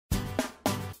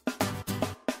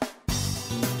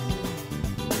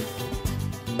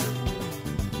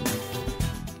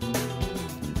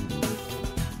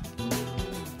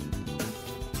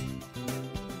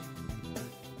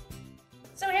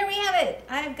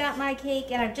I've got my cake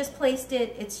and I've just placed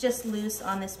it. It's just loose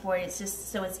on this board. It's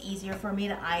just so it's easier for me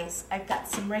to ice. I've got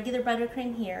some regular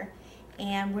buttercream here,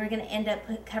 and we're going to end up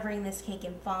covering this cake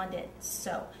in fondant.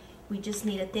 So we just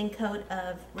need a thin coat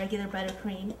of regular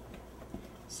buttercream.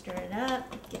 Stir it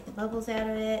up, get the bubbles out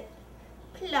of it,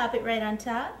 plop it right on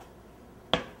top,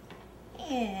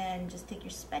 and just take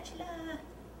your spatula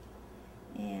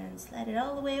and slide it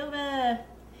all the way over.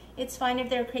 It's fine if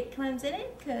there are cake crumbs in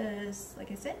it because, like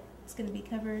I said, it's going to be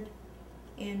covered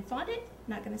in fondant.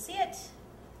 Not going to see it.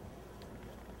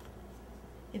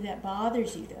 If that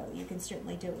bothers you, though, you can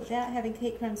certainly do it without having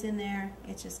cake crumbs in there.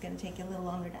 It's just going to take you a little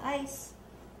longer to ice.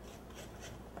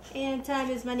 And time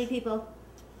is money, people.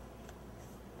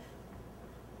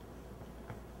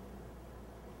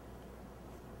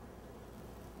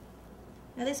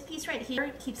 Now this piece right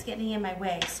here keeps getting in my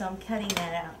way, so I'm cutting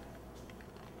that out.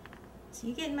 So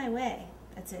you get in my way.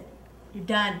 That's it. You're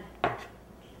done.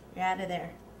 You're out of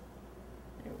there.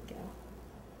 There we go.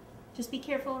 Just be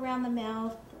careful around the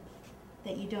mouth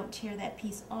that you don't tear that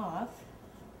piece off.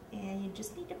 And you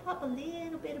just need to pop a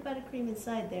little bit of buttercream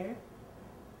inside there.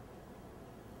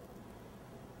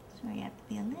 So you have to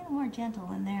be a little more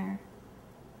gentle in there.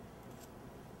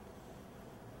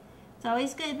 It's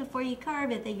always good before you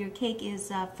carve it that your cake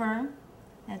is firm,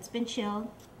 that's been chilled.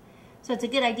 So it's a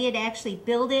good idea to actually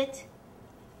build it,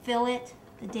 fill it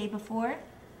the day before,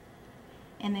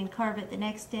 and then carve it the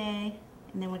next day,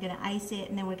 and then we're going to ice it,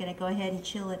 and then we're going to go ahead and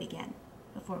chill it again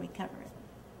before we cover it.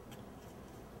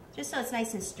 Just so it's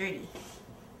nice and sturdy. Of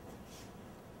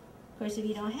course, if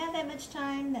you don't have that much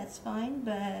time, that's fine,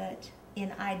 but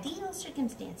in ideal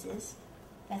circumstances,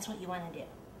 that's what you want to do.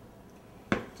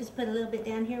 Just put a little bit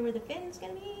down here where the fin's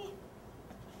going to be.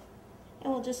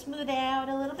 And we'll just smooth it out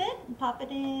a little bit and pop it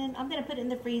in. I'm going to put it in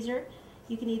the freezer.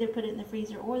 You can either put it in the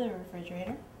freezer or the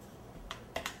refrigerator.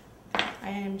 I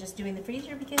am just doing the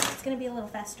freezer because it's going to be a little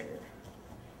faster.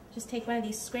 Just take one of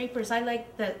these scrapers. I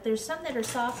like there's some that are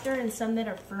softer and some that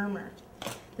are firmer.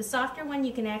 The softer one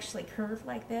you can actually curve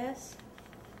like this.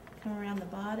 Come around the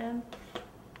bottom.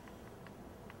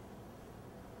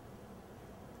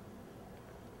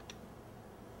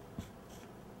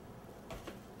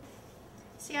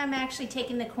 See, I'm actually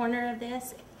taking the corner of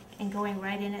this and going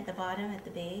right in at the bottom, at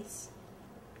the base.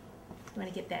 You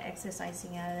want to get that excess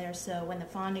icing out of there so when the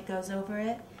fondant goes over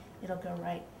it, it'll go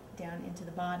right down into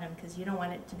the bottom because you don't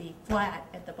want it to be flat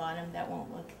at the bottom. That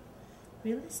won't look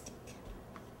realistic.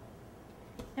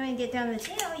 Now I can get down to the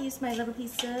tail, I use my little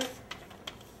piece of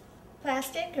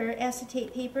plastic or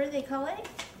acetate paper, they call it.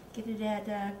 Get it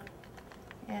at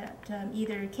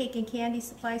either cake and candy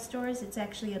supply stores. It's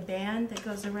actually a band that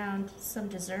goes around some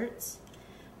desserts.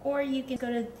 Or you can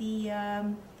go to the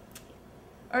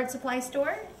art supply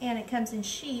store and it comes in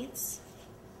sheets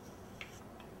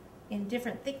in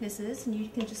different thicknesses, and you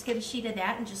can just get a sheet of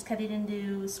that and just cut it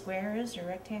into squares or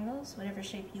rectangles, whatever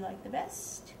shape you like the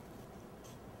best.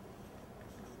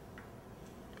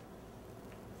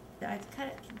 I've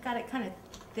got it kind of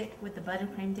thick with the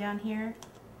buttercream down here.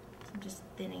 I'm just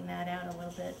thinning that out a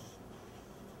little bit.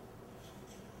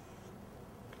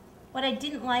 What I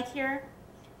didn't like here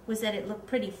was that it looked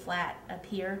pretty flat up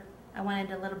here. I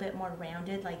wanted a little bit more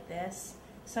rounded like this.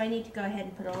 So I need to go ahead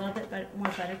and put a little bit more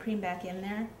buttercream back in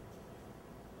there.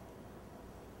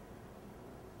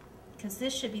 Because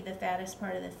this should be the fattest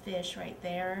part of the fish right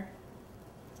there.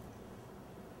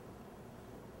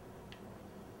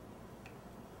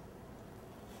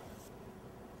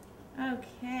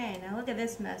 Okay, now look at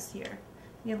this mess here.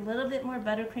 Get a little bit more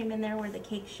buttercream in there where the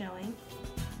cake's showing.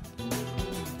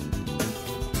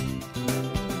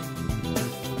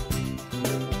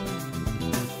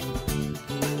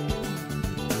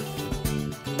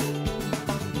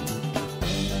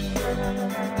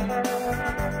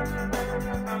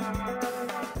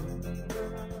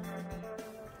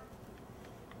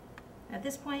 At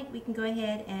this point, we can go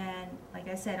ahead and, like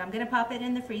I said, I'm going to pop it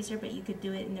in the freezer, but you could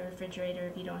do it in the refrigerator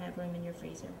if you don't have room in your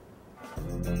freezer.